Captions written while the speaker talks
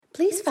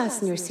Please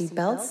fasten your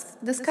seatbelts.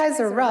 The skies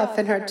are rough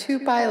and our two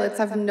pilots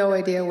have no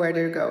idea where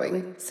they're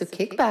going. So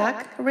kick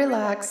back,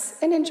 relax,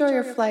 and enjoy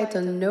your flight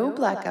on no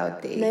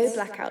blackout dates. No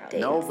blackout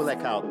dates. No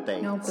blackout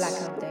dates. No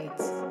blackout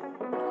dates.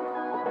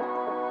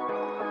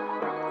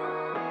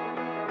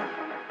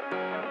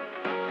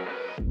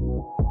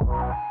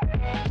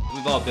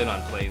 We've all been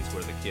on planes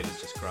where the kid is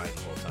just crying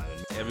the whole time.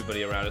 And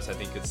everybody around us, I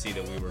think, could see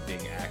that we were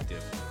being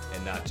active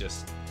and not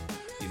just,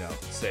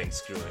 saying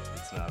screw it.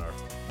 It's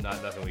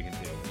not nothing we can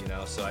do,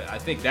 So I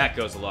think that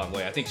goes a long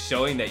way. I think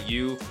showing that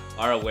you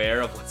are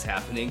aware of what's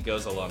happening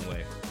goes a long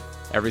way.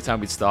 Every time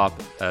we'd stop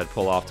and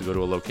pull off to go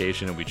to a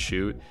location and we'd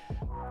shoot,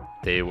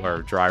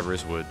 our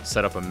drivers would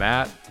set up a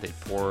mat, they'd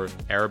pour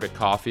Arabic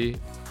coffee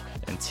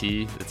and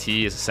tea. The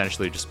tea is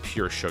essentially just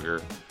pure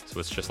sugar. So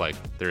it's just like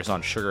they're just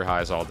on sugar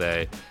highs all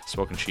day,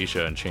 smoking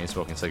shisha and chain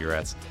smoking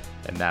cigarettes.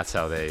 And that's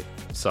how they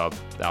sub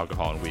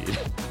alcohol and weed.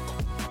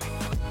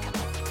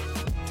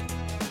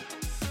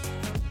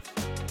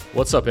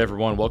 What's up,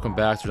 everyone? Welcome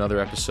back to another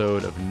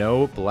episode of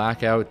No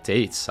Blackout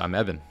Dates. I'm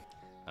Evan.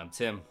 I'm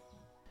Tim.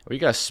 We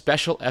got a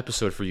special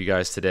episode for you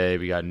guys today.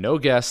 We got no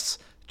guests,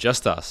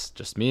 just us,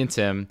 just me and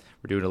Tim.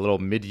 We're doing a little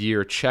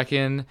mid-year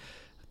check-in.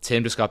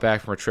 Tim just got back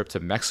from a trip to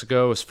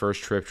Mexico, his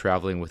first trip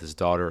traveling with his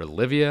daughter,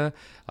 Olivia.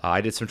 I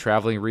did some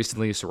traveling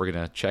recently, so we're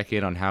going to check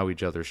in on how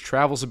each other's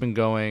travels have been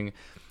going,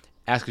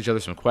 ask each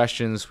other some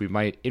questions. We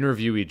might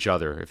interview each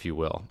other, if you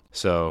will.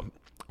 So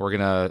we're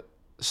going to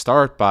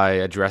start by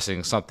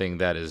addressing something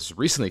that has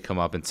recently come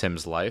up in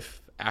Tim's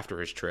life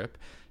after his trip.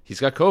 He's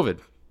got COVID.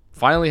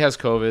 Finally has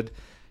COVID.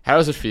 How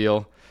does it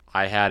feel?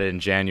 I had it in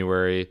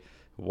January. It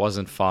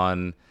wasn't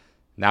fun.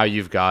 Now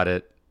you've got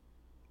it.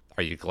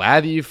 Are you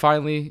glad that you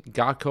finally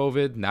got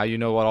COVID? Now you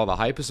know what all the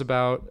hype is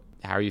about.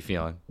 How are you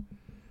feeling?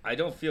 I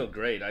don't feel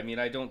great. I mean,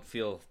 I don't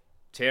feel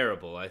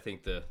terrible. I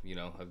think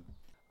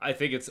I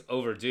think it's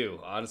overdue.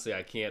 Honestly,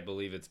 I can't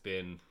believe it's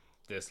been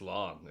this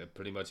long.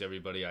 Pretty much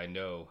everybody I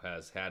know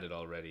has had it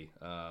already.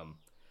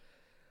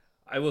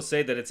 I will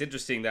say that it's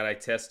interesting that I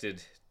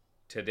tested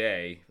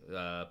today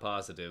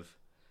positive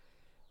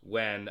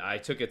when I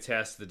took a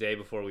test the day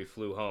before we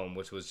flew home,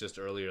 which was just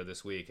earlier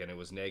this week, and it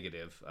was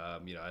negative,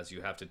 as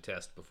you have to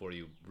test before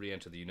you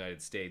re-enter the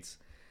United States.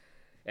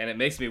 And it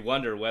makes me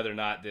wonder whether or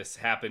not this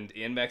happened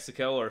in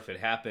Mexico or if it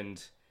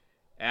happened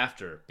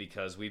after,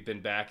 because we've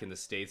been back in the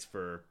States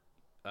for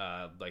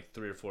like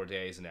 3 or 4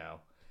 days now.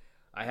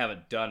 I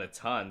haven't done a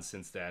ton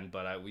since then,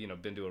 but I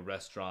been to a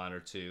restaurant or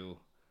two,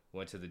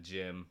 went to the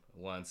gym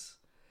once,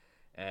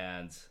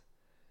 and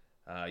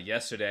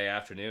yesterday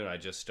afternoon I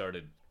just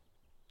started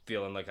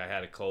feeling like I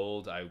had a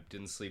cold. I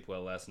didn't sleep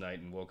well last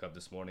night and woke up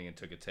this morning and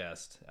took a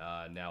test.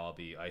 Now I'll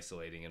be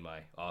isolating in my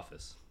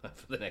office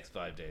for the next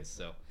 5 days.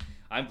 So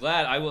I'm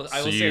glad. I will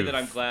say that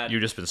I'm glad.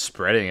 You've just been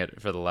spreading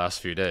it for the last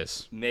few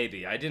days.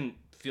 Maybe. I didn't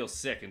feel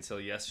sick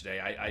until yesterday.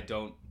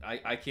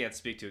 I can't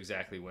speak to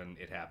exactly when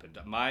it happened.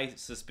 My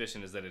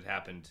suspicion is that it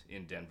happened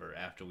in Denver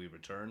after we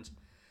returned.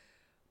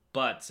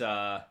 But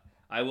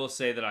I will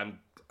say that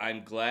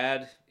I'm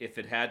glad if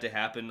it had to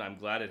happen. I'm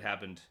glad it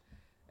happened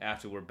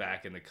after we're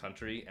back in the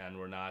country and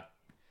we're not,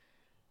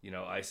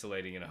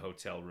 isolating in a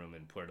hotel room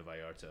in Puerto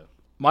Vallarta.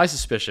 My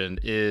suspicion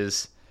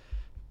is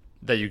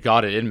that you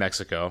got it in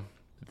Mexico,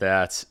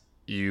 that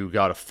you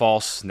got a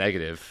false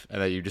negative,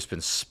 and that you've just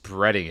been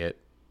spreading it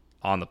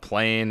on the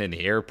plane, in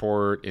the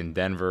airport, in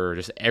Denver,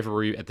 just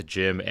everywhere, at the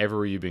gym,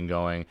 everywhere you've been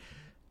going.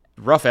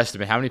 Rough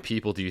estimate, how many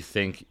people do you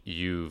think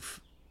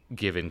you've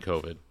given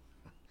COVID?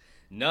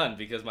 None,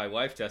 because my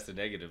wife tested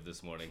negative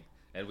this morning,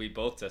 and we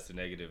both tested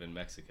negative in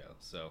Mexico,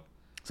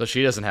 So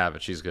she doesn't have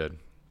it. She's good.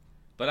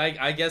 But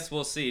I guess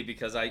we'll see,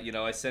 because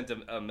I sent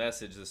a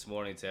message this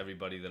morning to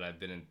everybody that I've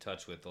been in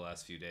touch with the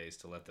last few days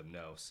to let them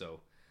know. So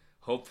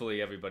hopefully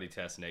everybody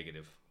tests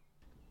negative.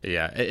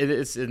 Yeah,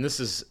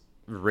 this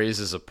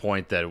raises a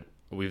point that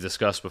we've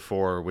discussed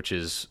before, which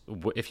is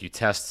if you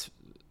test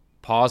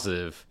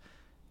positive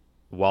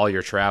while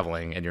you're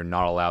traveling and you're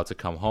not allowed to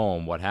come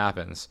home, what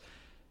happens?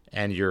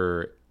 And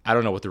I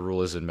don't know what the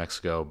rule is in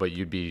Mexico, but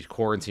you'd be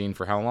quarantined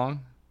for how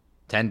long?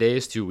 10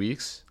 days, 2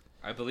 weeks?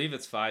 I believe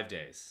it's 5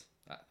 days.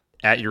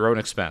 At your own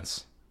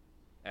expense.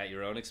 At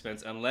your own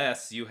expense,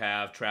 unless you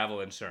have travel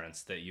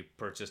insurance that you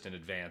purchased in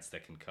advance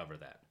that can cover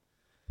that.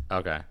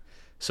 Okay.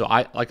 So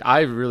I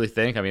really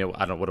think,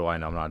 what do I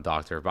know? I'm not a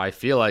doctor, but I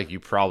feel like you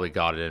probably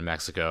got it in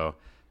Mexico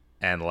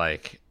and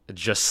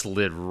just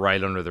slid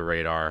right under the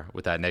radar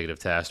with that negative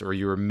test, or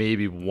you were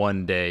maybe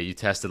you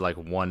tested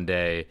 1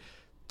 day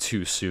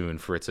too soon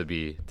for it to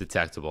be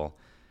detectable.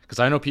 Because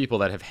I know people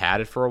that have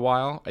had it for a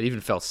while. I even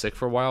felt sick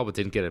for a while, but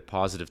didn't get a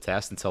positive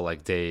test until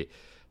day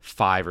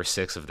 5 or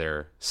 6 of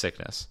their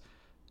sickness.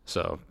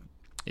 So,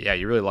 yeah,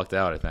 you really lucked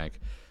out, I think.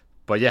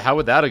 But yeah, how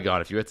would that have gone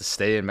if you had to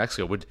stay in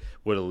Mexico? Would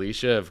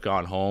Alicia have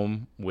gone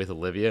home with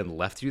Olivia and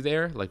left you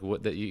there?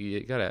 You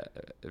gotta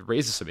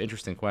raises some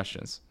interesting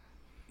questions.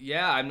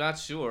 Yeah, I'm not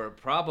sure.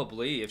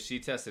 Probably if she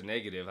tested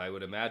negative, I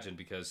would imagine,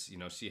 because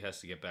she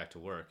has to get back to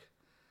work.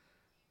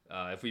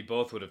 If we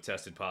both would have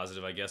tested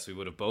positive, I guess we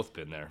would have both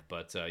been there.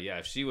 But yeah,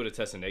 if she would have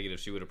tested negative,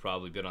 she would have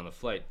probably been on the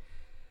flight.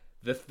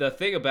 The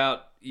thing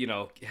about,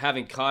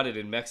 having caught it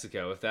in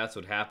Mexico, if that's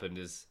what happened,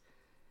 is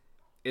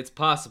it's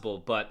possible,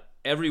 but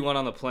everyone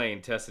on the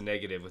plane tested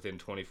negative within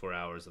 24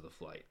 hours of the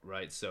flight,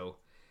 right? So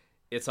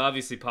it's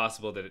obviously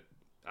possible that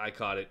I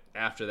caught it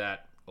after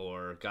that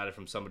or got it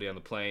from somebody on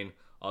the plane.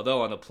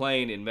 Although on the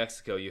plane in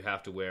Mexico, you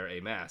have to wear a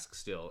mask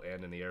still,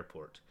 and in the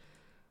airport.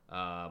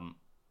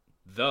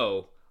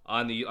 Though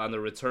on the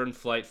return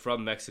flight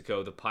from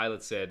Mexico, the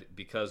pilot said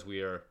because we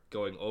are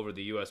going over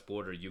the U.S.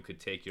 border, you could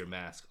take your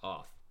mask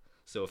off.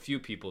 So a few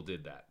people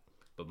did that,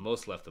 but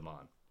most left them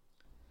on.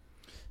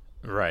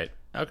 Right.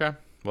 Okay.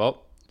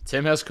 Well,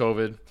 Tim has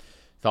COVID.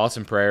 Thoughts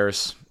and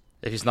prayers.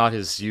 If he's not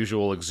his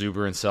usual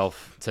exuberant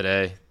self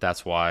today,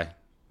 that's why.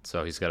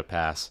 So he's got to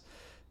pass.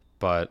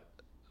 But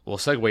we'll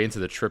segue into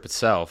the trip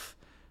itself.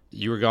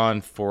 You were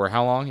gone for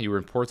how long? You were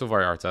in Puerto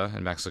Vallarta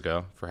in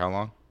Mexico for how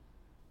long?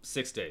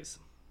 6 days.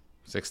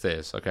 6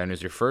 days. Okay. And it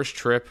was your first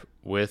trip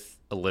with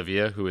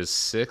Olivia, who is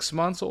 6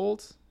 months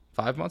old?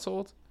 5 months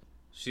old?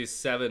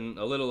 She's a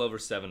little over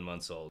 7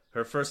 months old.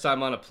 Her first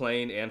time on a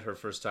plane and her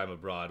first time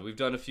abroad. We've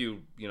done a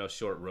few,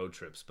 short road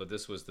trips, but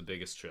this was the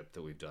biggest trip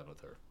that we've done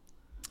with her.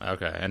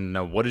 Okay.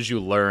 And what did you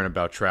learn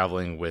about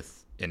traveling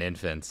with an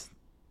infant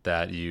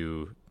that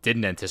you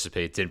didn't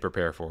anticipate, didn't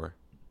prepare for?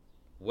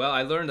 Well,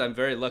 I learned I'm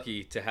very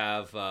lucky to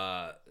have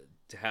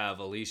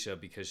Alicia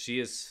because she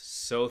is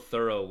so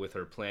thorough with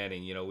her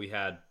planning. We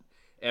had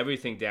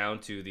everything down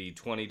to the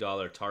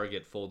 $20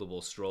 Target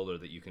foldable stroller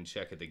that you can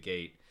check at the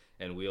gate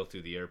and wheel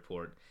through the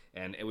airport.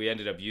 And we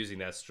ended up using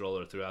that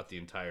stroller throughout the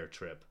entire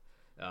trip,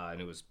 and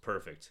it was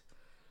perfect.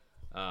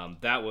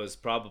 That was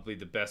probably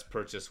the best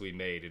purchase we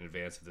made in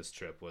advance of this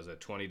trip, was a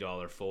 $20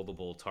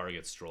 foldable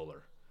Target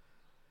stroller,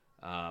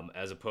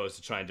 as opposed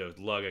to trying to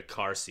lug a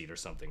car seat or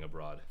something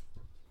abroad.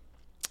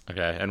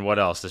 Okay, and what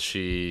else?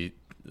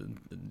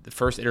 the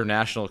first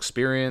international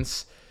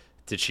experience?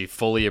 Did she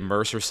fully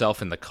immerse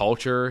herself in the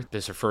culture?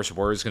 Is her first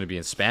words going to be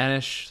in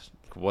Spanish?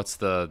 What's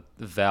the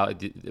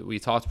value? We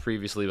talked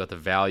previously about the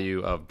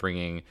value of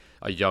bringing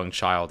a young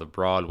child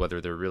abroad,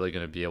 whether they're really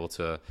going to be able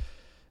to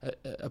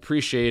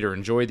appreciate or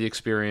enjoy the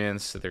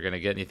experience, that they're going to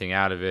get anything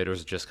out of it, or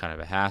is it just kind of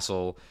a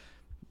hassle?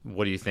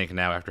 What do you think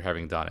now after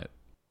having done it?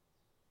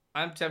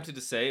 I'm tempted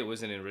to say it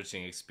was an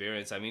enriching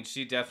experience. I mean,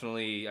 she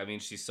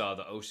saw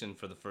the ocean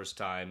for the first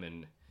time,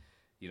 and,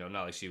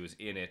 not like she was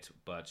in it,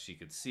 but she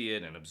could see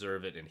it and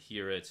observe it and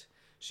hear it.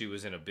 She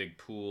was in a big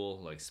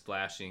pool, like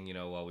splashing,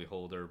 while we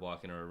hold her,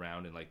 walking her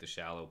around in like the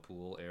shallow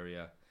pool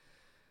area.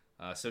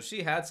 So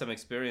she had some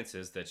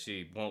experiences that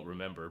she won't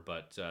remember,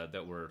 but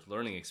that were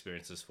learning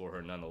experiences for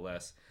her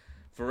nonetheless.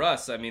 For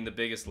us, the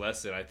biggest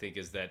lesson I think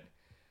is that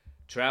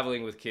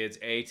traveling with kids,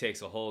 A,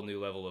 takes a whole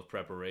new level of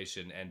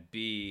preparation, and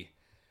B,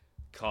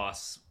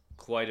 costs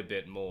quite a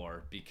bit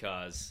more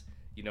because,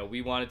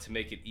 we wanted to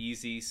make it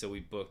easy. So we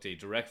booked a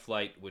direct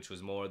flight, which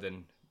was more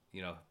than,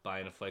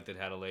 buying a flight that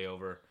had a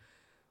layover.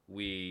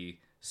 We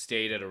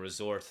stayed at a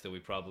resort that we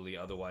probably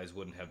otherwise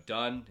wouldn't have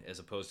done, as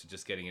opposed to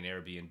just getting an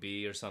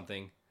Airbnb or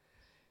something.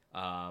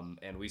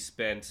 And we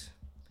spent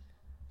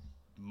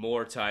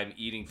more time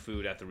eating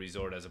food at the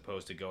resort as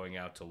opposed to going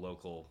out to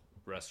local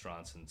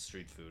restaurants and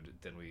street food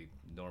than we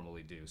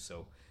normally do.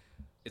 So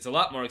it's a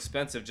lot more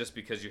expensive just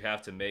because you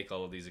have to make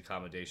all of these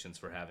accommodations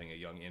for having a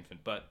young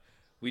infant. But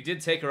we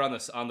did take her on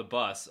the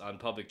bus on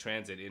public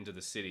transit into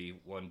the city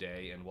one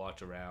day and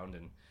walked around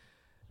and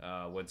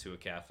went to a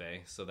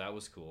cafe, so that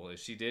was cool.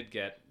 She did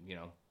get,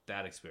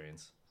 that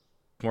experience.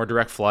 More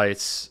direct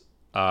flights,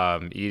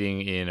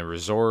 eating in a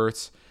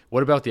resort.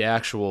 What about the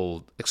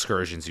actual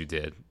excursions you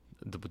did?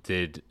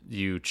 Did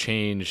you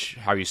change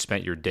how you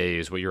spent your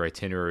days, what your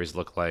itineraries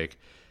look like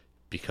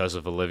because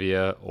of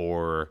Olivia,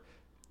 or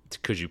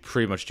could you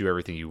pretty much do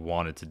everything you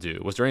wanted to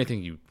do? Was there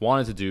anything you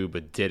wanted to do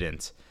but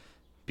didn't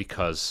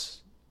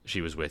because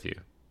she was with you?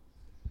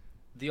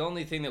 The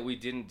only thing that we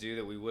didn't do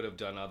that we would have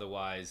done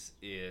otherwise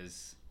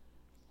is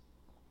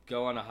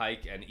go on a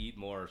hike and eat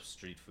more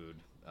street food,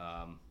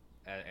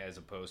 as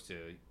opposed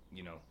to,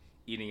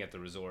 eating at the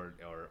resort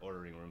or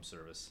ordering room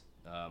service.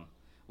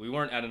 We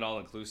weren't at an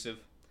all-inclusive.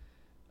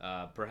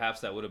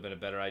 Perhaps that would have been a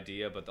better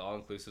idea, but the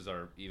all-inclusives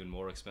are even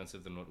more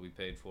expensive than what we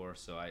paid for.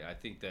 So I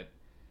think that,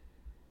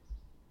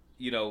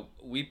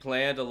 we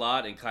planned a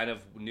lot and kind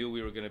of knew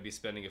we were going to be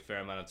spending a fair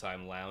amount of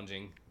time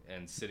lounging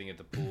and sitting at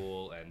the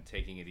pool and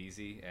taking it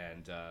easy,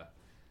 and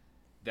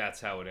that's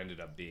how it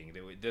ended up being.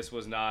 This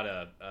was not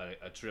a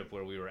trip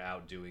where we were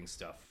out doing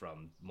stuff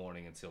from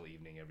morning until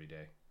evening every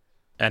day.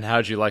 And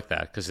how'd you like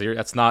that? Because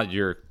that's not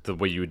the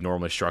way you would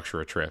normally structure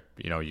a trip.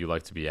 You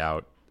like to be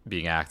out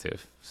being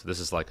active. So this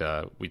is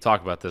we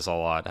talk about this a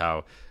lot,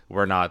 how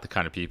we're not the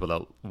kind of people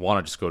that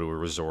want to just go to a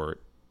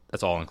resort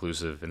that's all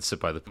inclusive and sit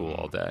by the pool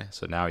all day.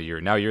 So now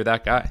you're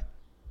that guy.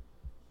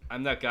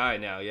 I'm that guy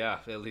now, yeah,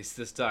 at least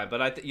this time.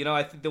 But I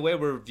think the way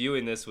we're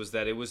viewing this was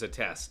that it was a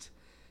test,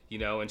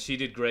 and she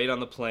did great on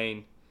the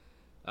plane.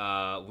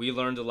 We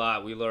learned a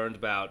lot. We learned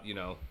about,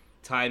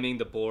 timing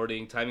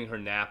her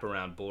nap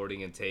around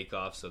boarding and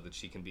takeoff so that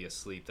she can be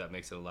asleep. That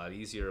makes it a lot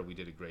easier. We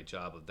did a great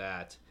job of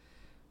that.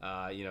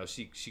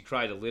 She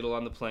cried a little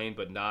on the plane,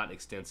 but not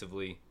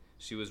extensively.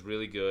 She was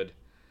really good,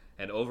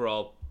 and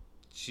overall,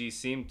 she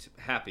seemed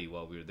happy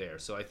while we were there.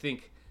 So I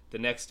think the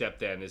next step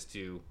then is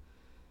to,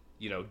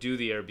 do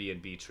the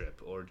Airbnb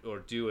trip or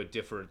do a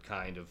different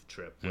kind of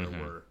trip where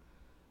we're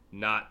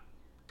not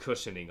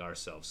cushioning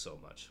ourselves so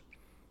much.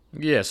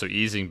 Yeah, so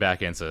easing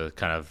back into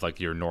kind of like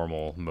your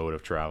normal mode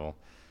of travel.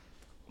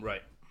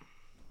 Right.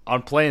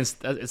 On planes,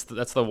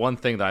 that's the one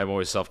thing that I'm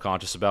always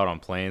self-conscious about on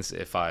planes.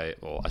 I'm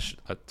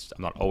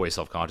not always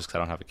self-conscious because I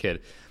don't have a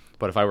kid,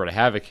 but if I were to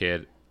have a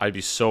kid, I'd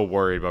be so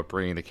worried about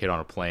bringing the kid on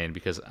a plane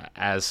because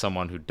as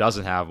someone who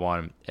doesn't have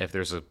one, if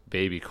there's a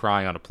baby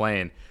crying on a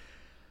plane,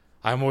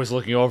 I'm always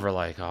looking over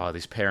like, oh,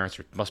 these parents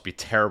must be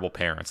terrible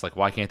parents. Like,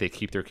 why can't they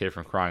keep their kid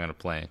from crying on a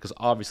plane? Because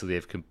obviously they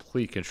have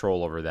complete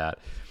control over that.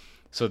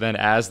 So then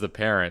as the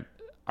parent,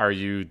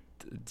 do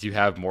you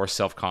have more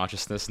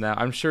self-consciousness now?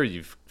 I'm sure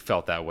you've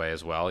felt that way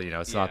as well.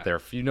 It's not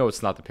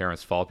it's not the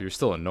parent's fault, but you're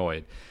still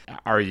annoyed.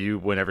 Are you,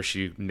 whenever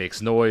she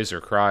makes noise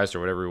or cries or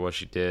whatever it was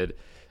she did,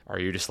 are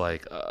you just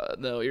like,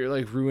 no, you're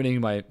like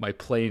ruining my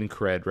plane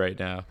cred right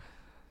now?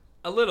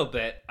 A little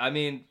bit. I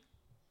mean,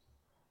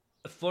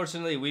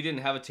 fortunately, we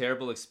didn't have a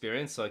terrible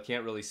experience, so I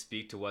can't really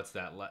speak to what's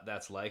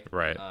that's like.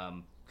 Right.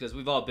 Because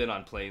we've all been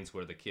on planes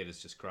where the kid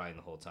is just crying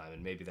the whole time,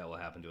 and maybe that will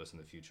happen to us in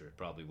the future. It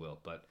probably will.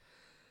 But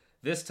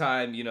this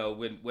time,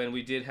 when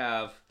we did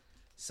have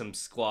some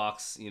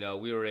squawks,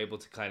 we were able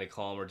to kind of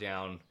calm her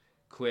down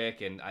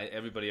quick, and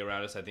everybody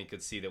around us, I think,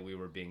 could see that we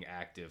were being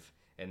active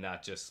and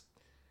not just,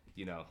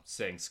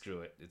 saying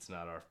screw it. It's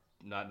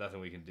nothing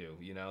we can do,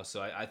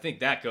 So I think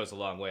that goes a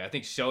long way. I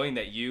think showing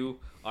that you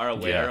are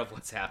aware of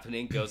what's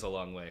happening goes a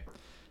long way.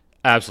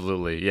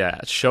 Absolutely, yeah.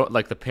 Show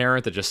like the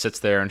parent that just sits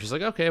there and she's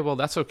like, okay, well,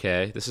 that's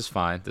okay. This is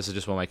fine. This is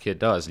just what my kid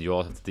does, and you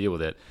all have to deal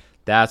with it.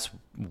 That's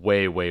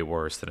way, way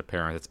worse than a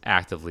parent that's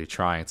actively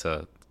trying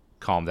to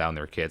calm down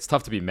their kid. It's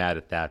tough to be mad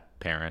at that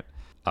parent.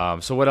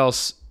 So what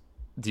else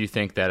do you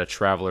think that a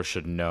traveler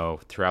should know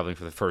traveling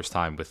for the first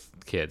time with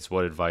kids?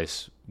 What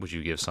advice would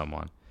you give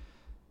someone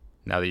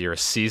now that you're a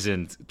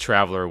seasoned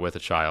traveler with a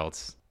child?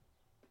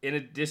 In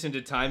addition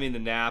to timing the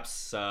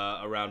naps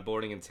around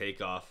boarding and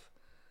takeoff,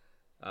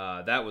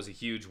 that was a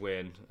huge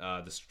win.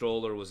 The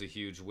stroller was a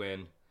huge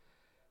win.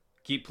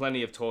 Keep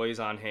plenty of toys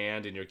on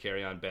hand in your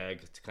carry-on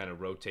bag to kind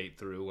of rotate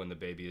through when the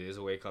baby is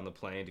awake on the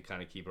plane to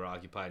kind of keep her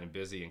occupied and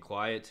busy and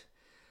quiet.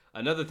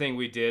 Another thing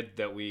we did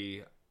that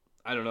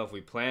I don't know if we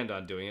planned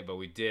on doing it, but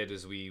we did,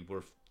 is we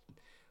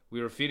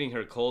were feeding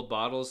her cold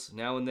bottles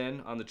now and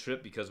then on the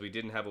trip because we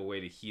didn't have a way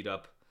to heat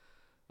up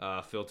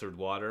filtered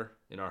water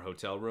in our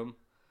hotel room.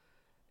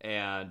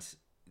 And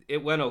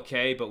it went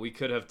okay, but we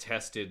could have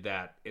tested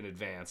that in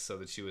advance so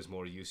that she was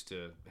more used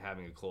to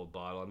having a cold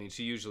bottle. I mean,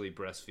 she usually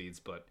breastfeeds,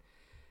 but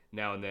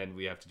now and then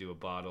we have to do a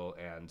bottle,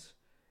 and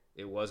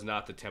it was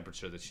not the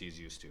temperature that she's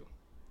used to.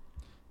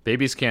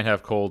 Babies can't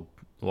have cold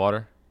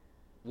water?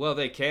 Well,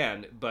 they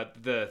can,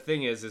 but the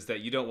thing is that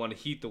you don't want to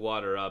heat the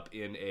water up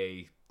in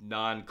a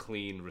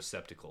non-clean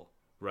receptacle,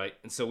 right?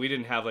 And so we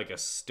didn't have like a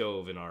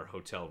stove in our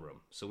hotel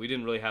room. So we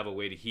didn't really have a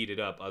way to heat it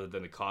up other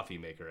than the coffee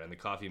maker, and the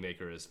coffee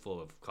maker is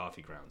full of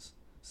coffee grounds.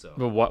 So.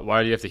 But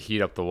why do you have to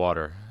heat up the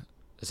water?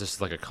 Is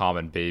this like a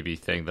common baby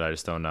thing that I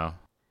just don't know?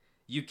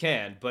 You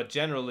can, but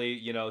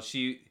generally,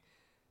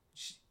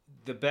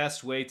 the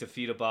best way to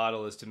feed a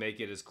bottle is to make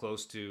it as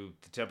close to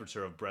the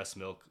temperature of breast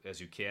milk as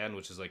you can,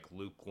 which is like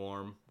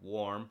lukewarm,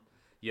 warm,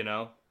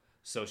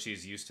 So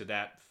she's used to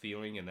that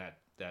feeling and that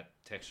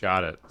texture.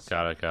 Got it.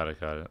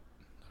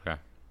 Okay.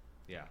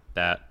 Yeah.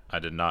 That I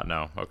did not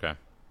know. Okay.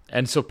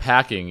 And so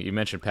packing, you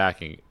mentioned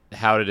packing.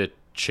 How did it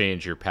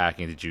change your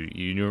packing? Did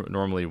you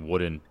normally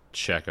wouldn't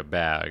check a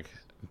bag,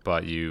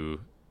 but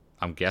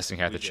I'm guessing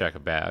had to check a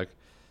bag.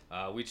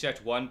 We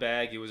checked one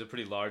bag. It was a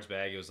pretty large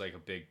bag. It was like a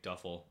big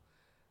duffel,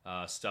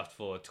 stuffed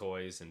full of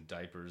toys and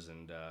diapers,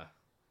 and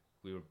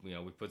we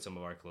put some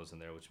of our clothes in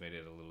there, which made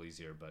it a little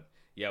easier. But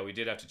yeah, we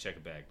did have to check a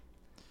bag.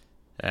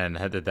 And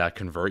did that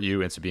convert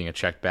you into being a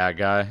checked bag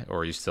guy, or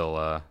are you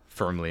still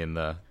firmly in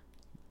the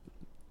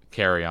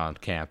carry-on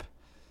camp?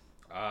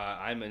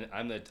 I'm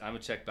a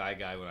checked bag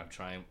guy when I'm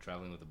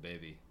traveling with a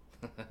baby.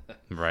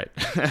 Right.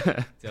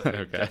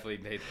 Definitely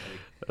made money.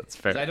 That's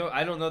fair.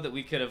 I don't know that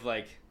we could have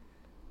like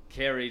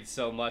carried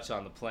so much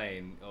on the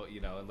plane,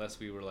 unless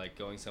we were like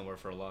going somewhere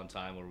for a long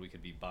time where we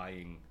could be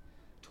buying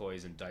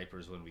toys and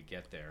diapers when we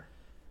get there.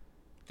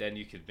 Then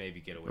you could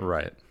maybe get away with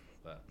right. it.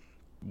 But.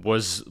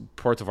 Was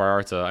Puerto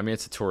Vallarta, I mean,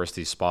 it's a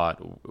touristy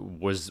spot.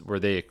 Were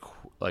they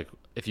like,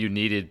 if you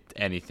needed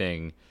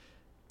anything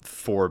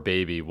for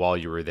baby while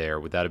you were there,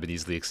 would that have been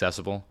easily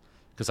accessible?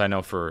 Because I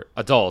know for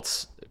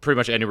adults, pretty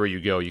much anywhere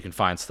you go, you can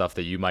find stuff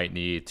that you might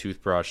need,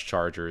 toothbrush,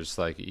 chargers,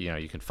 like,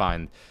 you can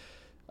find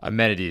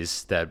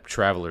amenities that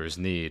travelers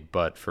need.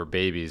 But for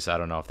babies, I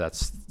don't know if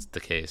that's the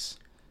case.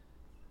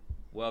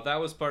 Well, that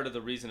was part of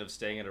the reason of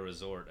staying at a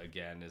resort,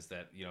 again, is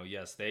that,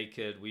 yes,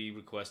 we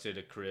requested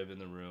a crib in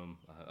the room,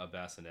 a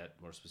bassinet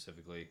more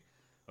specifically,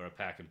 or a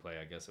pack and play,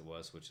 I guess it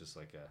was, which is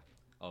like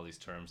all these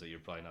terms that you're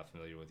probably not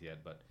familiar with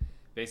yet, but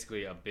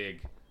basically a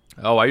big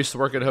Oh, I used to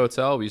work at a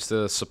hotel. We used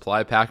to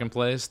supply pack and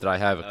plays. Did I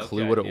have a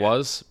clue Okay, what it yeah.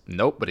 was?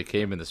 Nope, but it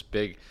came in this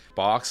big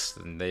box,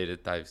 and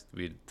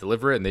we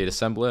deliver it, and they'd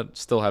assemble it.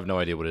 Still have no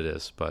idea what it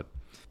is, but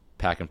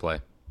pack and play.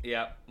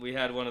 Yeah, we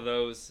had one of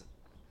those.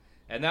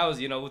 And that was,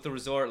 with the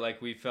resort,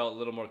 like we felt a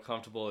little more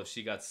comfortable if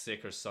she got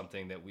sick or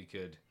something that we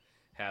could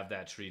have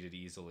that treated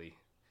easily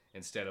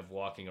instead of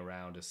walking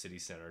around a city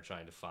center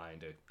trying to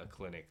find a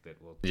clinic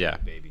that will take Yeah, a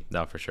baby.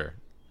 no, for sure.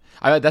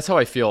 That's how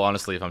I feel,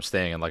 honestly, if I'm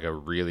staying in like a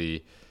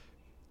really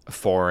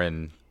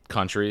foreign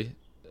country.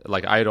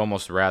 Like I'd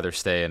almost rather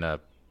stay in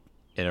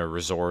a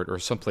resort or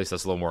someplace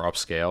that's a little more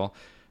upscale,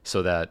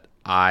 so that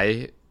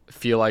I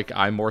feel like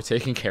I'm more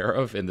taken care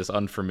of in this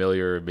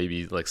unfamiliar,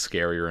 maybe like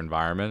scarier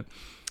environment.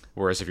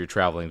 Whereas if you're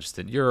traveling just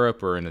in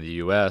Europe or in the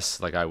US,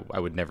 like I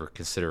would never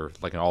consider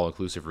like an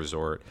all-inclusive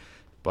resort.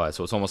 But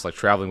so it's almost like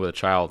traveling with a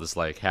child is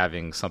like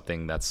having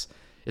something that's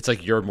it's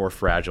like you're more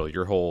fragile.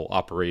 Your whole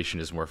operation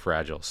is more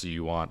fragile. So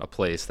you want a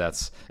place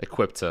that's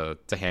equipped to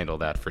handle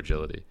that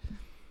fragility.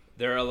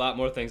 There are a lot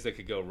more things that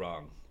could go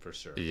wrong, for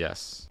sure.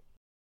 Yes.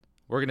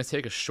 We're going to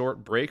take a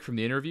short break from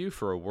the interview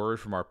for a word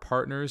from our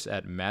partners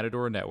at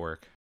Matador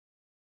Network.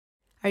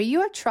 Are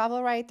you a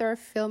travel writer,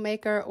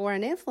 filmmaker, or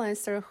an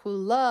influencer who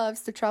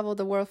loves to travel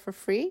the world for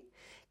free?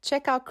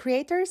 Check out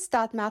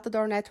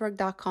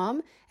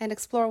creators.matadornetwork.com and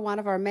explore one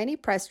of our many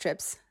press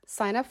trips.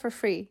 Sign up for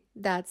free.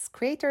 That's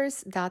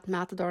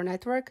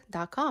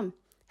creators.matadornetwork.com.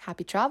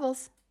 Happy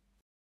travels.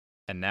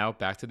 And now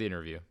back to the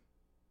interview.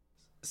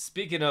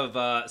 Speaking of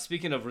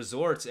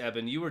resorts,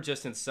 Eben, you were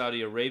just in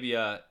Saudi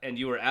Arabia and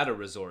you were at a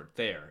resort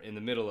there in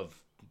the middle of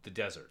the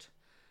desert.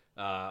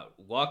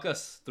 Walk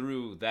us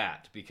through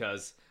that,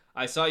 because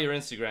I saw your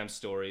Instagram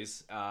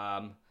stories,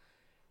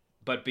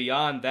 but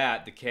beyond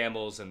that, the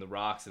camels and the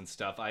rocks and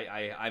stuff,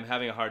 I'm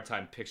having a hard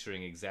time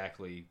picturing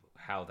exactly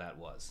how that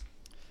was.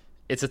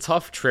 It's a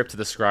tough trip to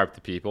describe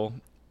to people.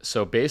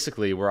 So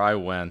basically, where I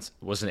went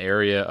was an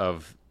area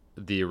of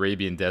the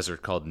Arabian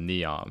desert called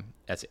Neom.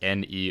 That's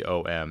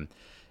Neom.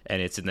 And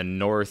it's in the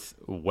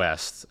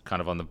northwest,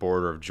 kind of on the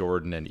border of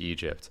Jordan and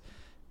Egypt.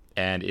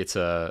 And it's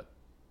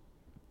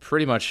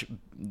pretty much,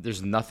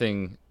 there's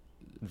nothing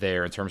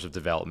there in terms of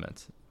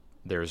development.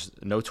 There's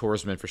no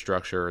tourism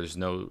infrastructure. There's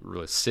no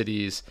really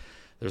cities.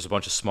 There's a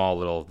bunch of small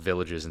little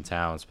villages and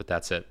towns, but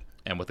that's it.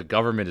 And what the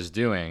government is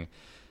doing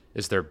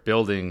is they're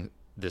building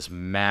this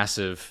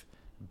massive,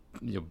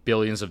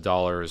 billions of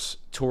dollars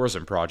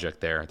tourism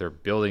project there. They're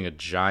building a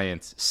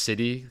giant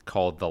city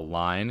called The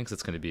Line, because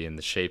it's going to be in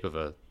the shape of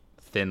a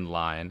thin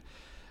line,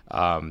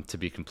 to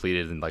be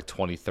completed in like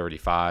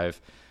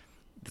 2035.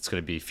 It's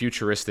going to be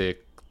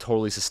futuristic,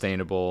 totally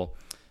sustainable.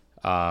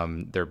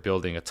 They're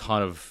building a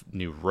ton of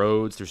new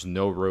roads. There's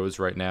no roads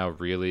right now,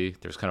 really.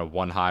 There's kind of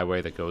one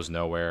highway that goes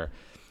nowhere.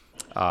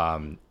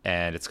 And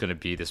it's going to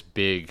be this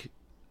big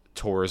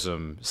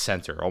tourism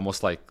center,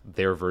 almost like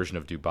their version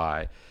of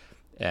Dubai.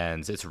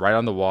 And it's right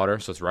on the water,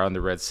 so it's right on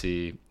the Red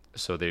Sea.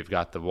 So they've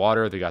got the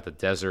water, they got the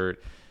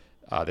desert,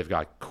 they've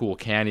got cool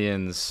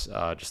canyons,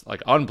 just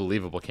like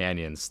unbelievable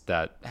canyons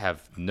that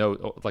have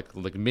no,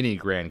 like mini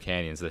Grand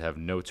Canyons that have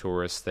no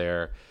tourists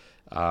there.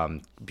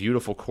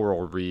 Beautiful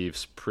coral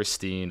reefs,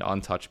 pristine,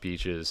 untouched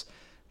beaches.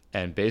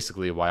 And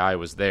basically why I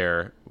was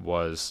there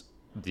was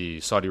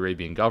the Saudi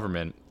Arabian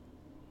government,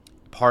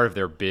 part of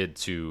their bid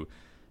to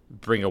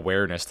bring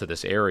awareness to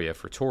this area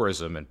for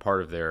tourism, and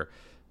part of their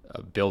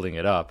building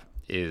it up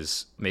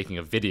is making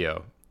a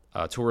video,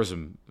 a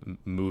tourism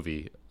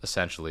movie,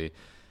 essentially,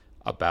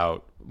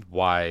 about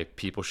why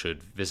people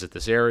should visit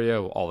this area,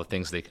 all the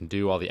things they can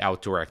do, all the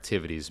outdoor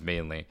activities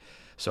mainly.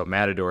 So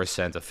Matador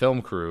sent a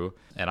film crew,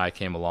 and I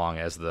came along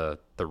as the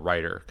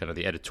writer, kind of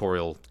the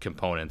editorial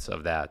components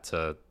of that,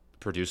 to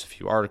produce a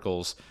few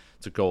articles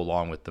to go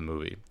along with the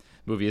movie.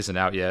 The movie isn't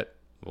out yet.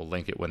 We'll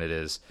link it when it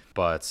is.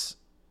 But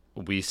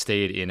we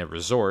stayed in a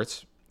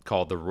resort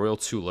called the Royal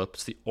Tulip.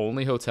 It's the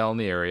only hotel in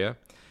the area,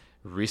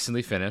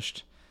 recently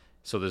finished.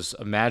 So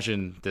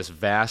imagine this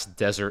vast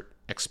desert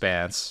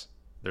expanse.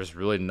 There's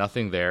really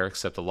nothing there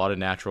except a lot of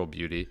natural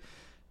beauty.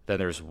 Then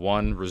there's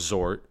one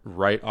resort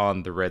right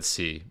on the Red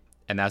Sea.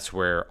 And that's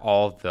where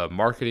all the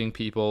marketing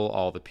people,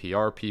 all the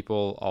PR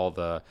people,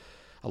 a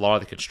lot of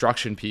the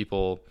construction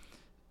people,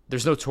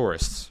 there's no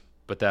tourists,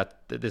 but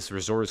this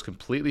resort is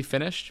completely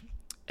finished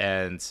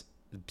and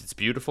it's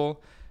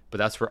beautiful, but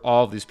that's where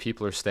all of these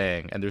people are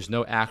staying. And there's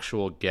no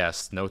actual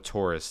guests, no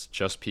tourists,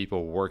 just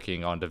people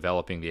working on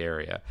developing the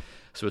area.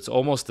 So it's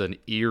almost an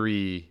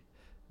eerie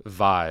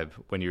vibe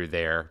when you're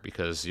there,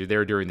 because you're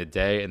there during the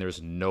day and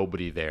there's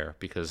nobody there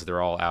because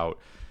they're all out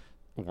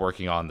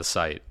working on the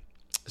site.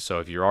 So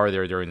if you are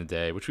there during the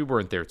day, which we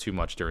weren't there too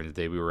much during the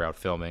day, we were out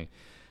filming,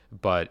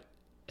 but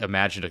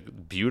imagine a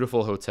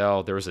beautiful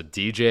hotel. There was a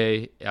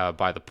DJ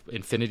by the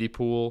infinity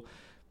pool,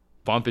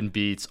 bumping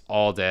beats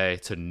all day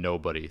to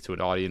nobody, to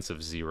an audience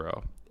of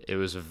zero. It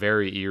was a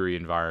very eerie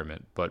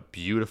environment, but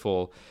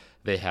beautiful.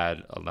 They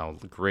had a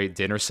great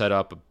dinner set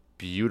up, a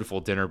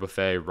beautiful dinner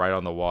buffet right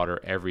on the water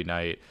every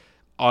night.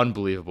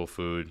 Unbelievable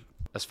food.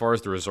 As far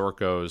as the resort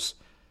goes,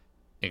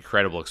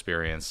 incredible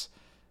experience.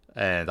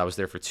 And I was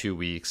there for 2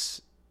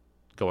 weeks.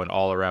 going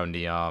all around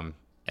Neom.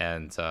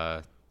 And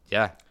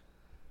yeah.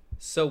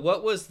 So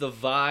what was the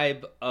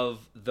vibe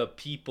of the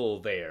people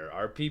there?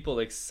 Are people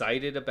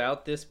excited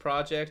about this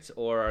project,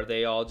 or are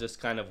they all just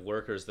kind of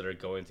workers that are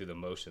going through the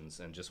motions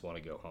and just want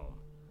to go home?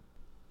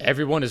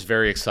 Everyone is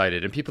very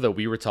excited, and people that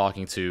we were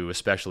talking to,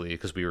 especially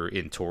because we were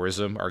in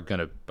tourism, are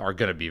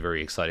gonna be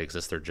very excited because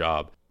it's their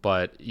job.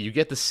 But you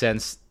get the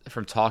sense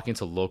from talking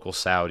to local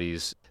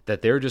Saudis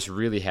that they're just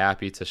really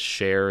happy to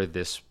share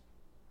this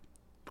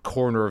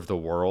corner of the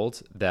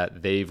world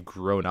that they've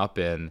grown up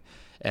in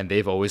and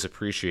they've always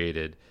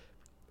appreciated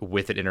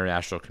with an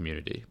international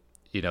community.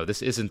 You know,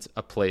 this isn't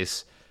a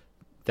place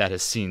that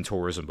has seen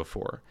tourism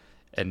before.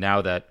 And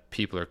now that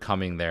people are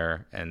coming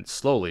there and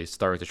slowly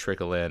starting to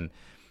trickle in,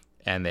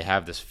 and they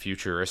have this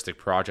futuristic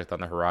project on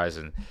the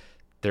horizon,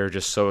 they're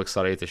just so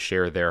excited to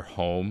share their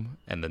home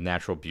and the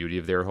natural beauty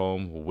of their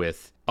home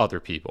with other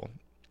people.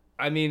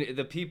 I mean,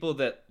 the people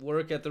that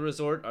work at the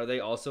resort, are they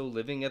also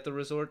living at the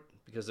resort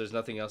because there's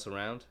nothing else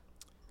around?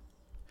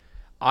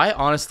 I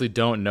honestly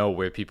don't know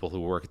where people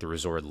who work at the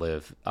resort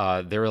live.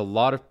 There are a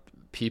lot of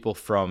people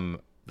from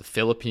the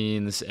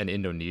Philippines and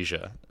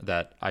Indonesia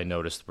that I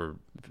noticed were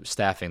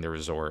staffing the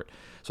resort.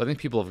 So I think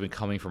people have been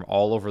coming from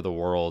all over the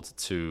world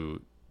to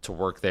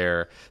work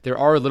there. There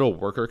are little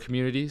worker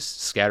communities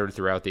scattered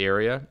throughout the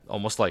area,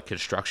 almost like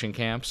construction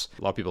camps.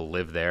 A lot of people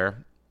live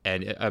there.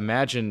 And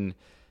imagine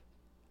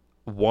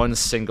one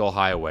single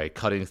highway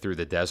cutting through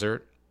the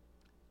desert,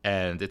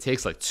 and it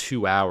takes like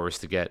 2 hours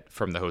to get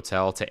from the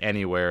hotel to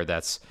anywhere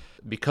that's,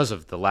 because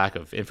of the lack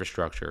of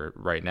infrastructure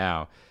right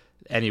now,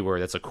 anywhere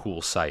that's a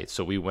cool site.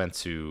 So we went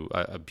to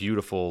a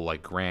beautiful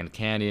like Grand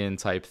Canyon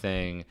type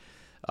thing,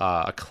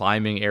 a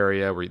climbing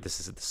area where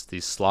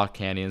these slot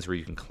canyons where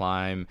you can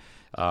climb,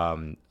 a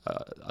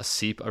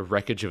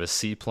wreckage of a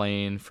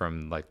seaplane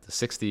from like the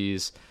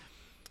 60s,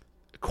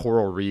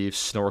 coral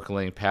reefs,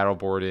 snorkeling,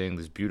 paddleboarding,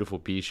 these beautiful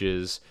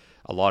beaches,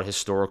 a lot of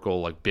historical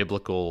like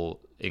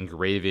biblical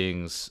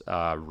engravings,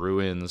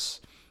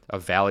 ruins, a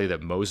valley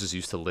that Moses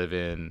used to live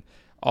in,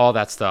 all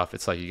that stuff.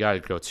 It's like you got to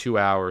go 2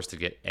 hours to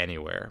get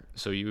anywhere.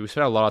 So you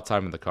spend a lot of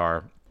time in the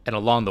car, and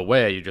along the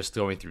way, you're just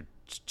going through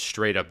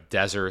straight up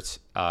desert.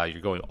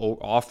 You're going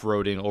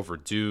off-roading over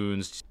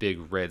dunes,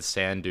 big red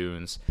sand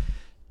dunes.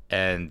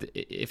 And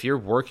if you're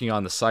working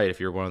on the site, if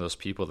you're one of those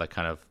people that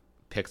kind of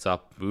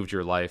moved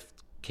your life,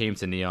 came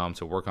to Neom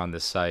to work on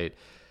this site,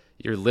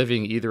 you're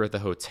living either at the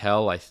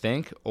hotel, I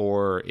think,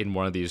 or in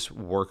one of these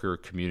worker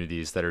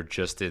communities that are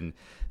just in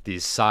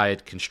these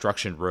side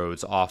construction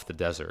roads off the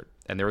desert.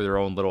 And they're their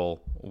own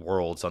little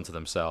worlds unto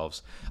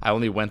themselves. I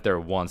only went there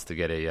once to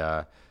get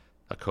a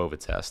COVID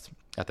test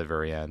at the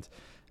very end.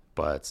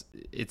 But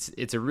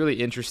it's a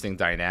really interesting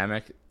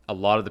dynamic. A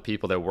lot of the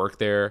people that work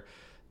there,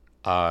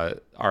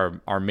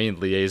 our main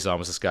liaison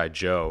was this guy,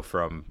 Joe,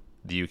 from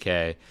the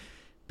UK,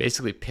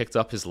 basically picked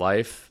up his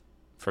life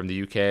from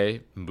the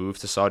UK, moved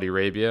to Saudi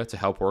Arabia to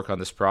help work on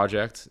this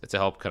project, to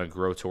help kind of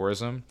grow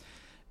tourism.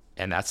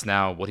 And that's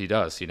now what he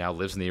does. He now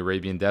lives in the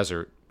Arabian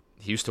desert.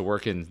 He used to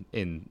work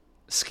in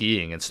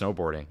skiing and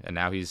snowboarding, and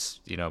now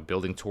he's,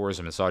 building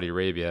tourism in Saudi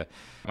Arabia.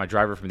 My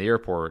driver from the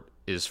airport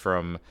is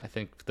from, I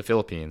think, the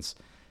Philippines.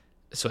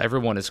 So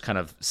everyone has kind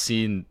of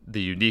seen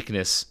the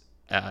uniqueness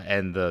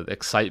and the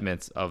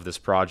excitement of this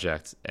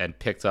project and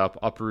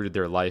uprooted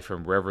their life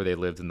from wherever they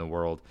lived in the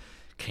world,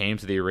 came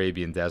to the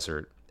Arabian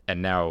desert,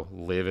 and now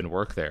live and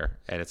work there.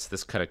 And it's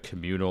this kind of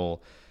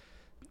communal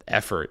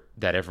effort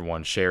that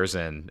everyone shares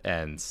in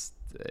and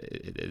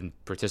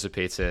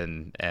participates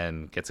in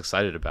and gets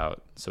excited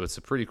about. So it's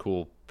a pretty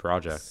cool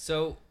project.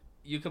 So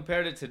you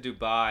compared it to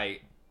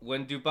Dubai.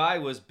 When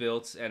Dubai was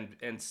built,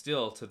 and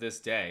still to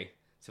this day,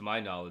 to my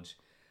knowledge,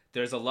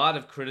 there's a lot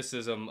of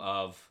criticism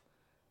of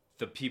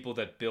the people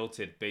that built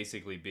it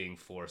basically being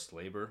forced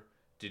labor.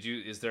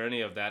 Is there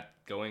any of that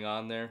going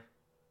on there?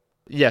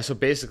 Yeah, so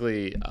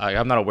basically,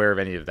 I'm not aware of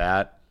any of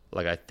that.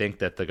 Like, I think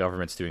that the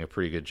government's doing a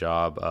pretty good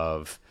job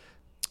of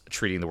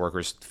treating the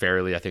workers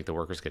fairly. I think the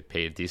workers get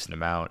paid a decent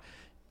amount.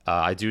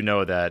 I do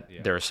know that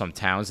there are some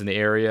towns in the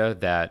area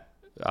that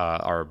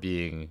are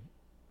being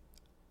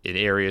in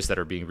areas that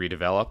are being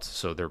redeveloped.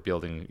 So they're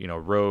building,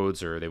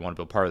 roads, or they want to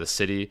build part of the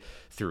city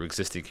through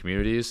existing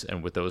communities.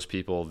 And with those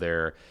people,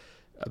 they're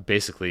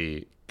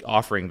basically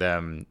offering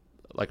them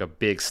like a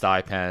big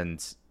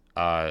stipend,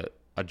 a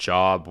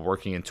job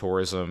working in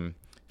tourism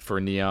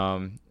for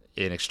Neom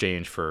in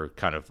exchange for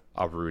kind of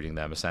uprooting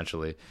them,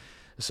 essentially.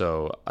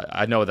 So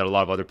I know that a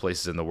lot of other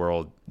places in the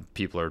world,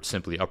 people are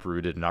simply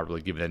uprooted and not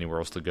really given anywhere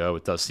else to go.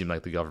 It does seem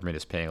like the government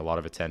is paying a lot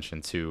of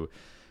attention to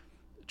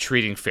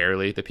treating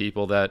fairly the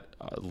people that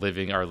are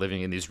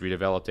living in these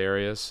redeveloped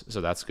areas.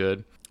 So that's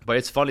good. But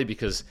it's funny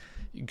because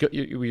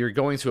you're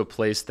going to a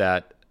place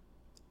that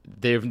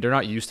they're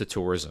not used to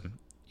tourism.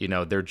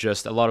 They're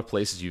just a lot of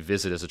places you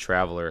visit as a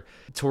traveler.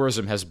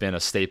 Tourism has been a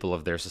staple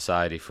of their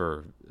society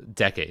for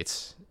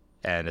decades,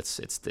 and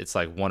it's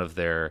like one of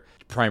their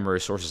primary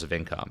sources of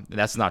income. And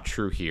that's not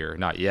true here,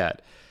 not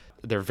yet.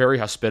 They're very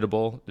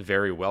hospitable,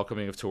 very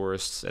welcoming of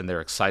tourists, and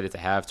they're excited to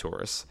have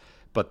tourists.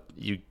 But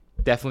you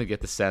definitely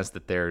get the sense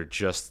that they're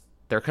just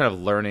they're kind of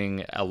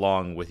learning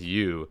along with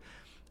you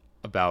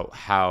about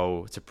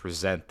how to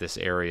present this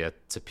area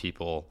to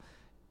people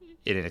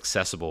in an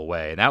accessible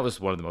way. And that was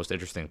one of the most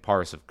interesting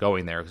parts of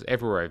going there, because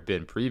everywhere I've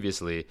been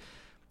previously,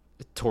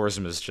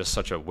 tourism is just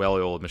such a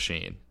well-oiled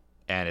machine,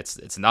 and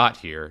it's not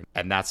here,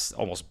 and that's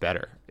almost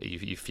better.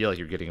 You feel like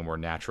you're getting a more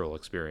natural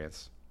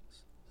experience.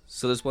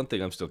 So there's one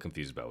thing I'm still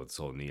confused about with this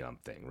whole Neom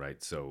thing,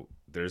 right? So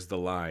there's the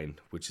line,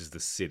 which is the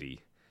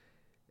city,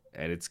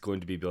 and it's going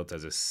to be built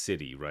as a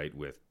city, right,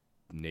 with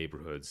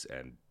neighborhoods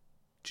and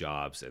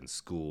jobs and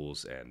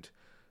schools and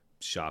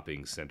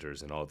shopping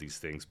centers and all these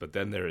things. But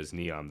then there is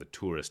Neom, the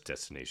tourist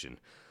destination.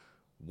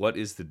 What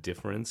is the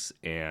difference,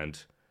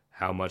 and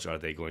how much are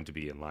they going to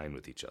be in line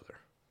with each other?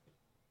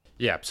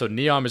 Yeah, so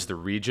Neom is the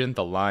region,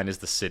 the line is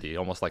the city,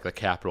 almost like the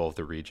capital of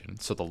the region.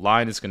 So the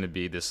line is going to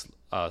be this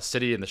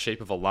city in the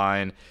shape of a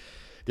line.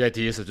 The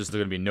idea is that there's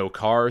going to be no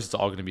cars. It's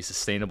all going to be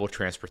sustainable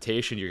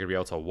transportation. You're going to be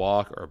able to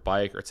walk or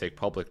bike or take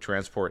public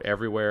transport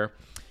everywhere.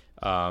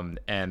 And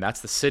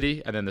that's the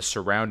city. And then the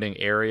surrounding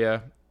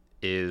area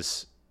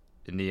is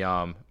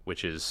Neom,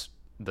 which is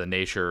the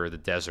nature, the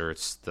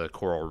deserts, the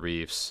coral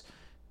reefs,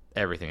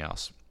 everything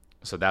else.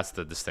 So that's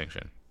the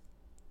distinction.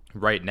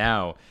 Right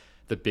now,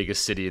 the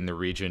biggest city in the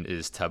region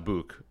is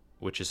Tabuk,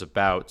 which is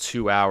about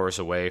 2 hours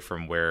away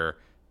from where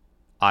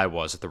I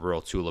was at the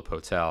Royal Tulip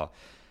Hotel.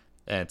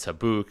 And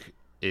Tabuk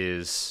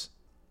is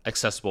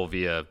accessible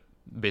via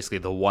basically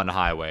the one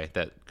highway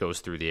that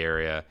goes through the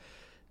area.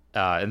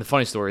 And the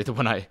funny story,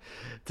 to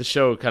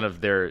show kind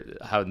of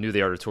how new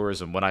they are to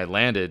tourism, when I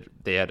landed,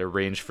 they had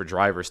arranged for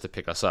drivers to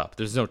pick us up.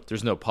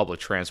 There's no public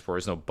transport,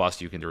 there's no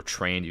bus or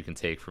train you can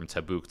take from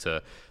Tabuk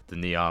to the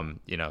Neom,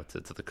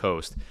 to the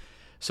coast.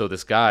 So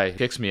this guy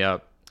picks me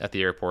up at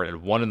the airport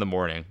at 1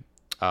 a.m,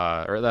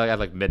 or at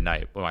like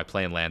midnight when my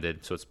plane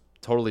landed. So it's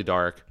totally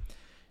dark.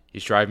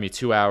 He's driving me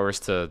 2 hours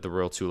to the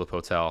Royal Tulip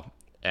Hotel,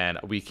 and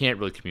we can't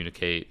really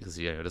communicate because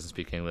he doesn't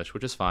speak English,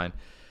 which is fine.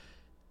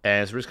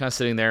 And so we're just kind of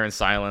sitting there in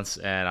silence,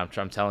 and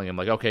I'm telling him,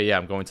 like, okay, yeah,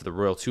 I'm going to the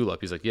Royal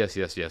Tulip. He's like,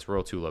 yes,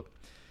 Royal Tulip.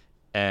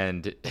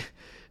 And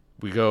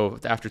we go,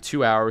 after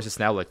 2 hours, it's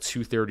now like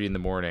 2:30 in the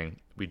morning.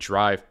 We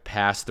drive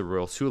past the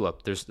Royal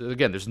Tulip.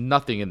 There's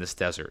nothing in this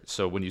desert.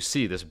 So when you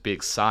see this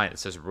big sign that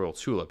says Royal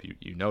Tulip,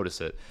 you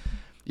notice it,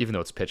 even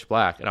though it's pitch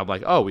black. And I'm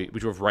like, oh, we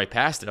drove right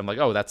past it. I'm like,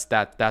 oh,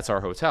 that's our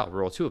hotel,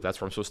 Royal Tulip.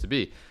 That's where I'm supposed to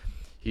be.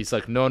 He's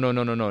like, no,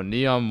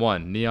 Neom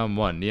 1,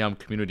 Neom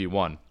Community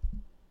 1.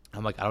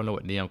 I'm like, I don't know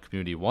what Neom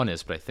Community 1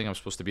 is, but I think I'm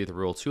supposed to be at the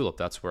Royal Tulip.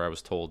 That's where I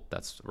was told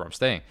that's where I'm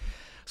staying.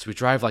 So we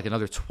drive like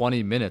another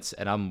 20 minutes,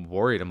 and I'm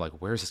worried. I'm like,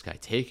 where's this guy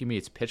taking me?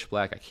 It's pitch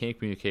black. I can't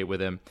communicate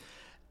with him.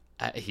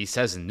 He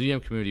says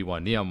Neom Community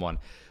 1, Neom 1.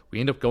 We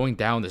end up going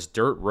down this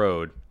dirt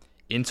road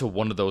into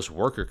one of those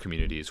worker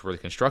communities where the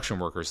construction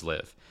workers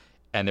live.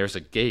 And there's a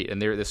gate, and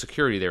the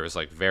security there is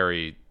like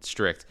very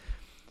strict.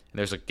 And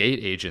there's a gate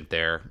agent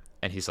there,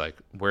 and he's like,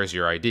 where's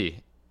your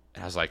ID?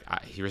 And I was like,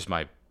 here's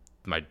my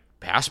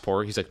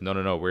passport. He's like,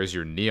 no, where's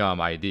your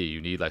Neom ID?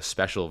 You need like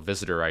special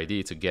visitor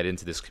ID to get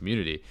into this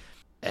community.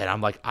 And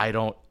I'm like, I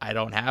don't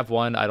have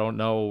one. I don't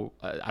know.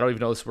 I don't even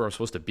know where I'm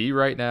supposed to be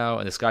right now.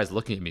 And this guy's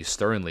looking at me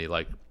sternly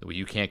like, well,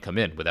 you can't come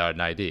in without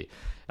an ID.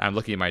 And I'm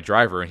looking at my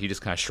driver, and he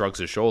just kind of shrugs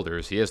his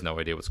shoulders. He has no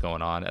idea what's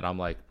going on. And I'm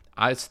like,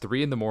 it's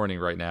 3 a.m.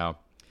 right now.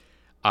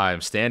 I'm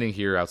standing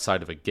here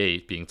outside of a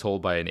gate being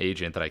told by an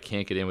agent that I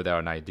can't get in without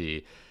an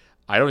ID.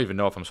 I don't even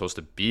know if I'm supposed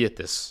to be at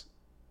this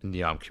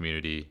Neom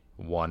Community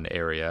 1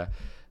 area.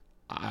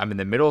 I'm in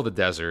the middle of the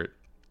desert.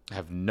 I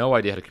have no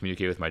idea how to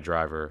communicate with my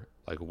driver.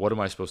 Like, what am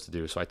I supposed to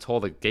do? So I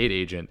told the gate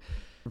agent,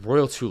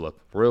 Royal Tulip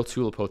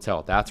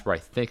Hotel. That's where I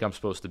think I'm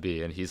supposed to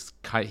be. And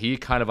he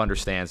kind of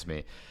understands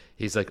me.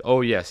 He's like,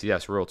 oh, yes,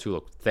 Royal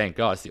Tulip. Thank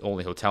God, it's the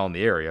only hotel in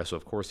the area. So,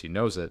 of course, he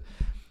knows it.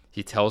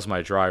 He tells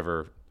my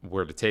driver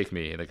where to take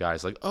me. And the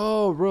guy's like,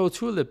 oh, Royal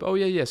Tulip. Oh,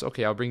 yeah, yes.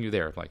 Okay, I'll bring you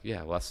there. I'm like,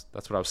 yeah, well,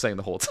 that's what I was saying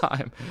the whole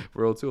time,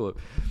 Royal Tulip.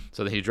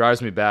 So then he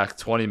drives me back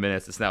 20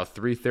 minutes. It's now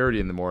 3:30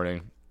 in the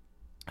morning.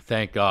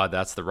 Thank God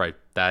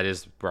that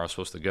is where I was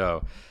supposed to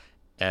go.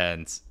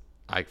 And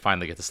I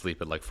finally get to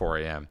sleep at like 4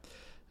 a.m.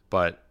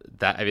 But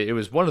it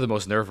was one of the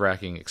most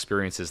nerve-wracking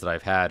experiences that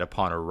I've had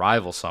upon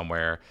arrival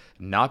somewhere,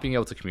 not being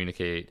able to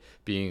communicate,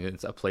 being in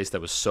a place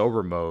that was so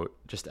remote.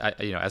 Just,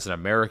 as an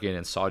American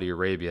in Saudi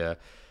Arabia,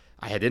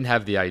 I didn't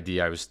have the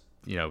idea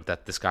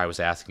that this guy was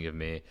asking of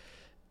me.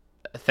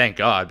 Thank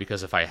God,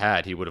 because if I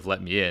had, he would have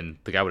let me in.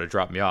 The guy would have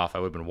dropped me off. I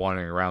would have been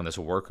wandering around this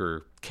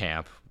worker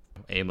camp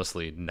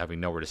aimlessly, having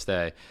nowhere to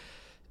stay.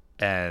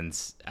 And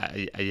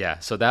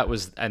so that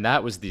was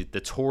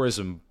the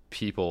tourism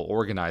people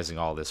organizing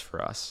all this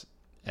for us,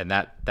 and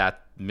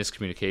that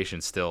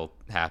miscommunication still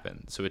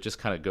happened. So it just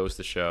kind of goes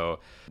to show,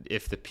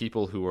 if the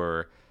people who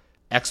are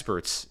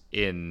experts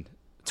in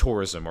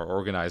tourism are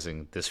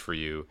organizing this for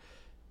you,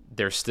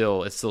 it's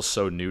still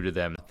so new to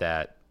them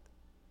that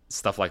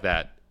stuff like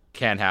that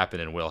can happen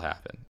and will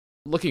happen.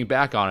 Looking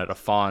back on it, a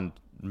fond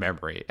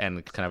memory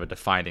and kind of a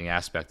defining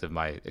aspect of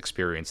my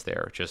experience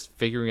there, just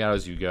figuring out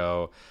as you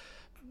go,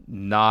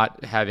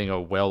 not having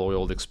a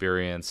well-oiled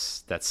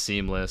experience that's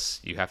seamless.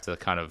 You have to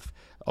kind of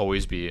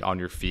always be on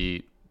your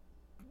feet,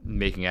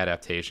 making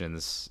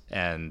adaptations,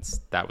 and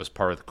that was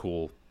part of the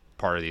cool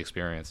part of the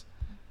experience.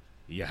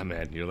 Yeah,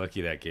 man, you're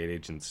lucky that gate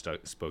agent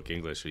spoke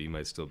English, or you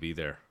might still be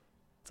there.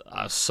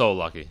 So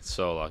lucky,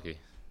 so lucky.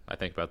 I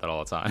think about that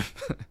all the time.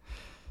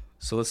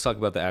 So let's talk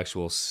about the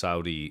actual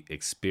Saudi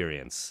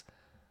experience.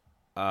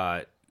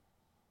 I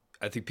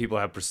think people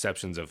have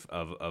perceptions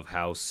of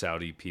how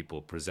Saudi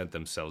people present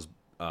themselves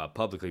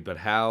publicly, but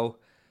how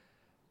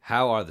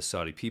are the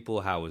Saudi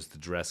people? How is the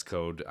dress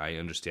code? I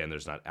understand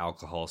there's not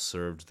alcohol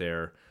served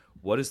there.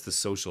 What is the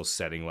social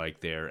setting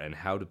like there, and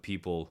how do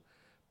people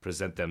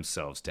present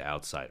themselves to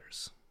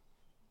outsiders?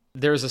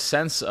 There's a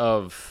sense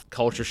of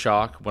culture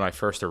shock when I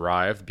first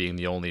arrived, being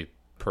the only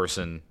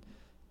person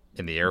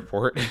in the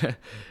airport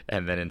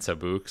and then in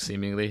Tabuk,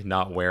 seemingly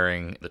not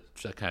wearing the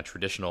kind of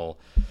traditional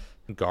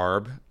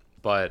garb.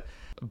 But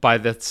by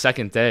the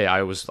second day,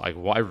 I was like,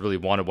 well, I really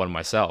wanted one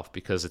myself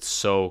because it's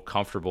so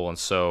comfortable and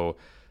so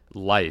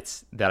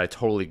light that I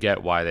totally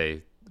get why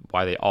they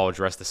all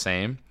dress the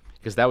same,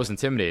 because that was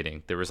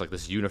intimidating. There was like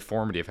this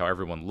uniformity of how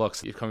everyone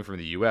looks. Coming from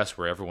the US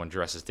where everyone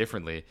dresses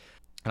differently,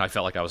 and I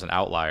felt like I was an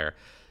outlier.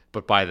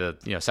 But by the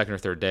second or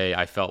third day,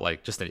 I felt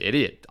like just an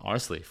idiot,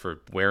 honestly,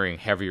 for wearing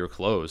heavier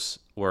clothes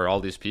where all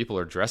these people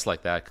are dressed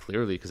like that,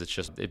 clearly, because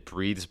it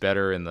breathes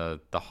better in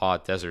the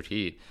hot desert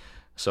heat.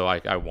 So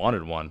I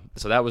wanted one.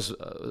 So that was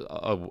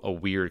a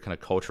weird kind of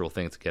cultural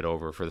thing to get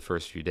over for the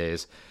first few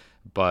days.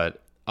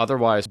 But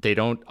otherwise, they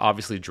don't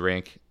obviously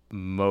drink.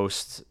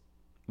 Most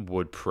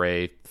would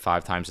pray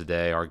 5 times a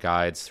day. Our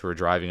guides who were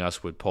driving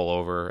us would pull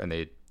over and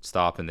they'd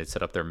stop and they'd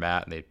set up their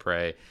mat and they'd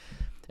pray.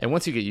 And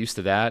once you get used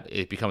to that,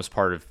 it becomes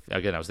part of,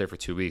 again, I was there for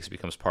 2 weeks, it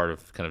becomes part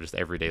of kind of just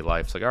everyday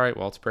life. It's like, all right,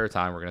 well, it's prayer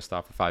time. We're going to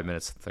stop for 5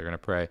 minutes. They're going to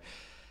pray.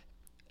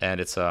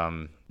 And it's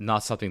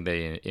not something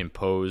they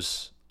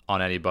impose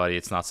on anybody.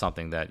 It's not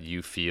something that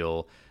you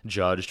feel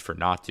judged for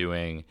not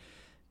doing.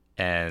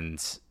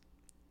 And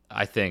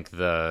I think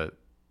the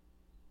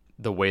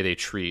way they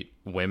treat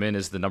women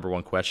is the number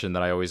one question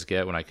that I always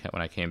get when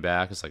I came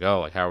back. It's like,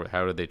 oh, like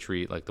how did they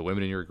treat like the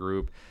women in your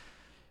group?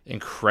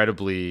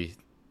 Incredibly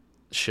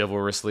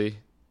chivalrously.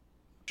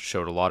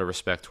 Showed a lot of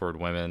respect toward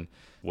women.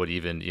 Would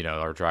even,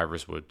 our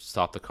drivers would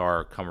stop the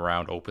car, come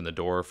around, open the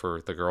door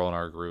for the girl in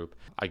our group.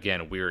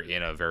 Again, we were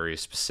in a very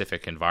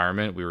specific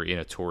environment. We were in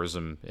a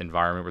tourism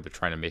environment where they're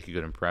trying to make a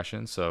good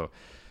impression. So,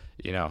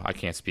 I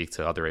can't speak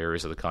to other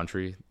areas of the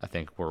country. I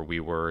think where we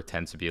were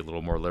tends to be a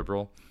little more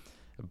liberal.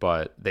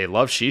 But they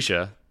love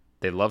shisha.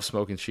 They love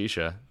smoking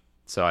shisha.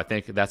 So I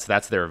think that's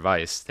their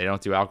vice. They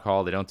don't do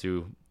alcohol. They don't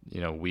do,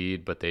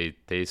 weed, but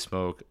they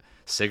smoke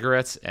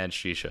cigarettes and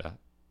shisha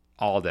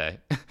all day.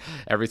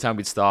 Every time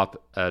we'd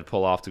stop, I'd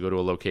pull off to go to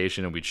a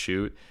location and we'd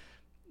shoot.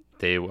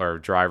 Our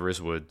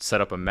drivers would set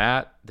up a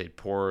mat. They'd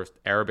pour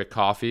Arabic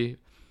coffee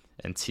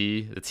and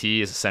tea. The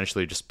tea is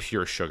essentially just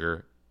pure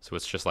sugar. So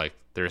it's just like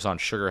they're just on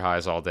sugar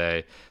highs all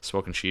day,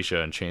 smoking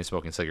shisha and chain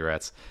smoking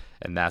cigarettes.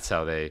 And that's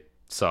how they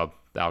sub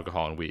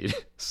alcohol and weed.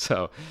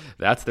 So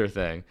that's their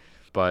thing.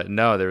 But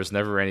no, there was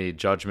never any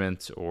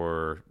judgment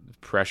or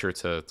pressure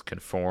to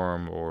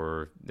conform,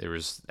 or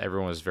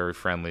everyone was very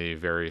friendly,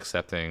 very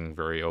accepting,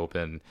 very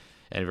open,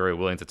 and very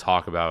willing to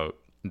talk about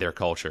their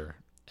culture.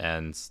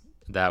 And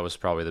that was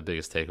probably the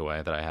biggest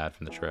takeaway that I had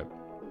from the trip.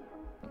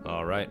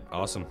 All right.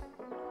 Awesome.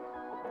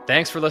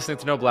 Thanks for listening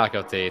to No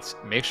Blackout Dates.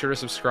 Make sure to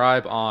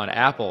subscribe on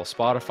Apple,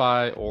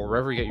 Spotify, or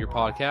wherever you get your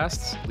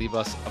podcasts. Leave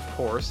us, of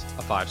course,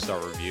 a 5-star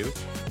review.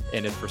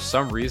 And if for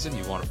some reason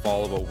you want to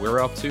follow what we're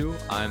up to,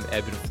 I'm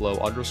EbAndFlow_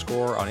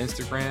 on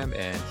Instagram,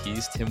 and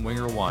he's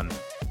TimWinger1.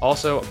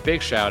 Also, a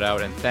big shout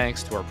out and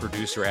thanks to our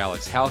producer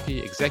Alex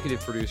Halkey, executive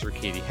producer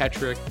Katie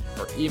Hetrick,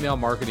 our email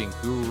marketing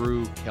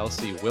guru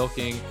Kelsey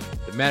Wilking,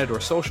 the Matador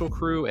social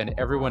crew, and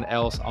everyone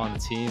else on the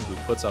team who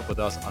puts up with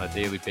us on a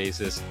daily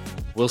basis.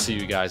 We'll see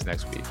you guys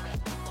next week.